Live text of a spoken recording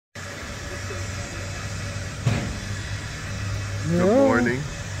Good morning,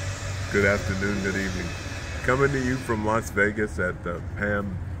 good afternoon, good evening. Coming to you from Las Vegas at the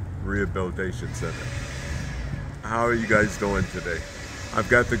PAM Rehabilitation Center. How are you guys doing today? I've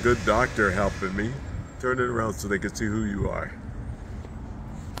got the good doctor helping me. Turn it around so they can see who you are.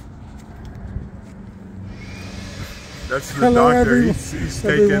 That's the Hello, doctor. everyone. He's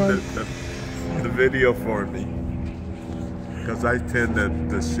taking the video for me because I tend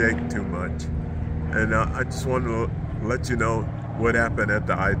to shake too much. And I just want to let you know what happened at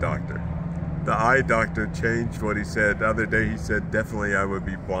the eye doctor. The eye doctor changed what he said. The other day he said definitely I would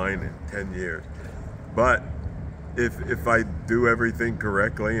be blind in 10 years. But if I do everything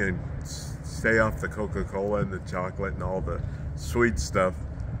correctly and stay off the Coca-Cola and the chocolate and all the sweet stuff,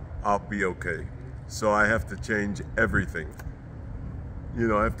 I'll be okay. So I have to change everything. You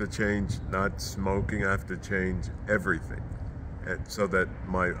know, I have to change not smoking, I have to change everything. And so that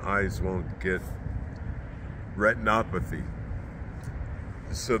my eyes won't get retinopathy.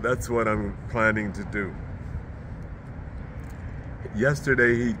 So that's what I'm planning to do.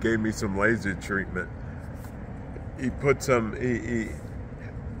 Yesterday he gave me some laser treatment. He put some, he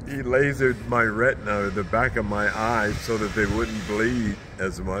lasered my retina, or the back of my eyes, so that they wouldn't bleed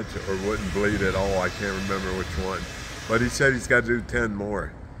as much, or wouldn't bleed at all. I can't remember which one. But he said he's got to do 10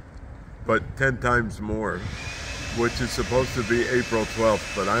 more. But 10 times more, which is supposed to be April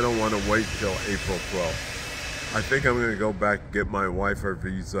 12th, but I don't want to wait till April 12th. I think I'm going to go back, get my wife her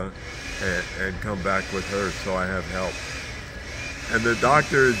visa, and come back with her so I have help. And the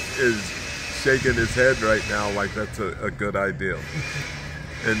doctor is shaking his head right now like that's a good idea.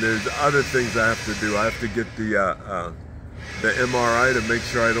 And there's other things I have to do. I have to get the MRI to make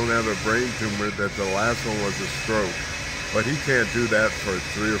sure I don't have a brain tumor, that the last one was a stroke. But he can't do that for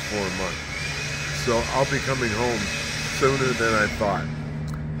 3 or 4 months. So I'll be coming home sooner than I thought.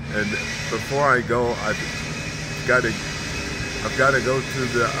 And before I go, I've got to go to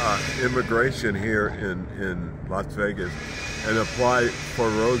the immigration here in Las Vegas and apply for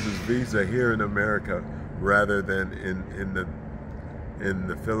Rose's visa here in America rather than in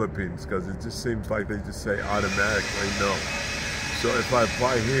the Philippines, because it just seems like they just say automatically no. So if I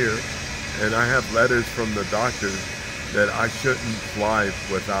apply here, and I have letters from the doctors that I shouldn't fly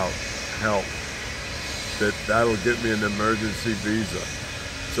without help, that'll get me an emergency visa.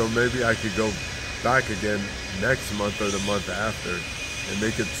 So maybe I could go back again next month or the month after, and they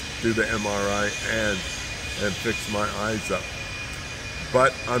could do the MRI and fix my eyes up.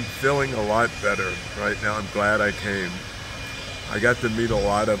 But I'm feeling a lot better right now. I'm glad I came. I got to meet a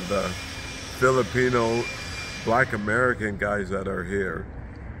lot of the Filipino Black American guys that are here,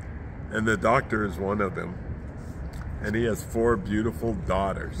 and the doctor is one of them, and he has 4 beautiful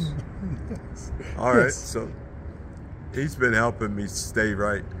daughters. Yes. All right, Yes. so he's been helping me stay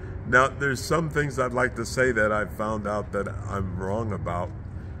right. Now, there's some things I'd like to say that I found out that I'm wrong about.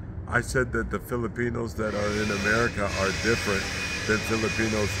 I said that the Filipinos that are in America are different than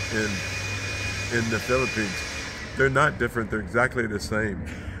Filipinos in the Philippines. They're not different, they're exactly the same.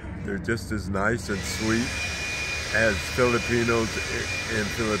 They're just as nice and sweet as Filipinos in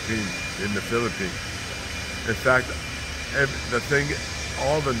the Philippines. In fact,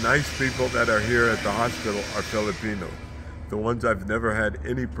 all the nice people that are here at the hospital are Filipino. The ones I've never had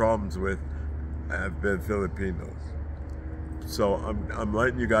any problems with have been Filipinos. So I'm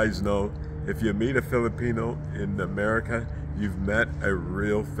letting you guys know, if you meet a Filipino in America, you've met a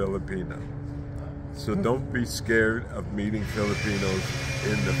real Filipino. So don't be scared of meeting Filipinos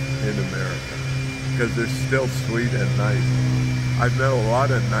in America, because they're still sweet and nice. I've met a lot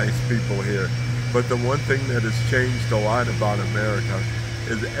of nice people here, but the one thing that has changed a lot about America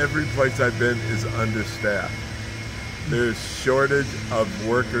is every place I've been is understaffed. There's shortage of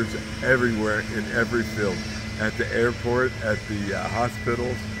workers everywhere in every field. At the airport, at the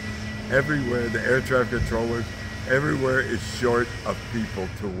hospitals, everywhere, the air traffic controllers, everywhere is short of people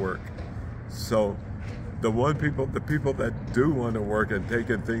to work. So the people that do want to work and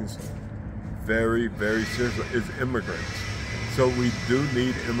taking things very, very seriously is immigrants. So we do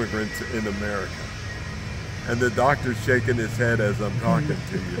need immigrants in America. And the doctor's shaking his head as I'm talking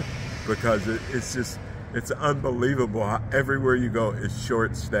to you, because it's unbelievable how everywhere you go is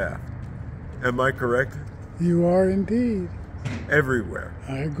short-staffed. Am I correct? You are indeed. Everywhere.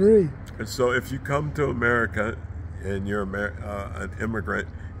 I agree. And so if you come to America and you're an immigrant,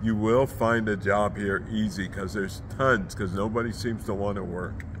 you will find a job here easy, because there's tons, because nobody seems to want to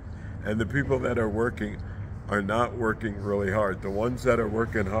work. And the people that are working are not working really hard. The ones that are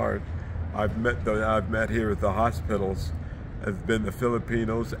working hard, I've met here at the hospitals, have been the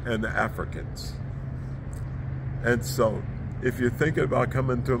Filipinos and the Africans. And so if you're thinking about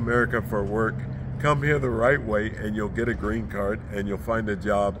coming to America for work, come here the right way and you'll get a green card and you'll find a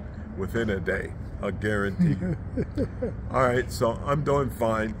job within a day. I'll guarantee you. All right, so I'm doing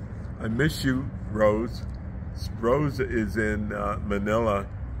fine. I miss you, Rose. Rose is in Manila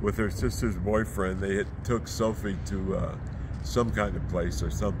with her sister's boyfriend. They took Sophie to some kind of place or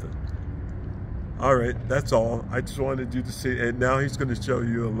something. All right, that's all. I just wanted you to see, and now he's going to show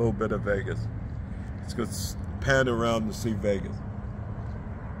you a little bit of Vegas. He's going to pan around to see Vegas.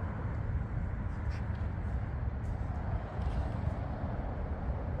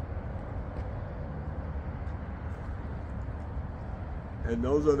 And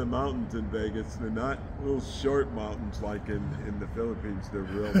those are the mountains in Vegas. They're not little short mountains like in the Philippines. They're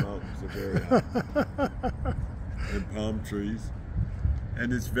real mountains. They're very high. And palm trees.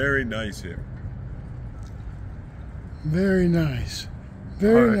 And it's very nice here. Very nice.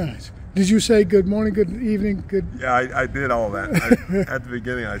 Very nice. Did you say good morning, good evening, good? Yeah, I did all that. At the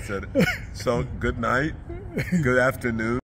beginning I said it. So good night, good afternoon.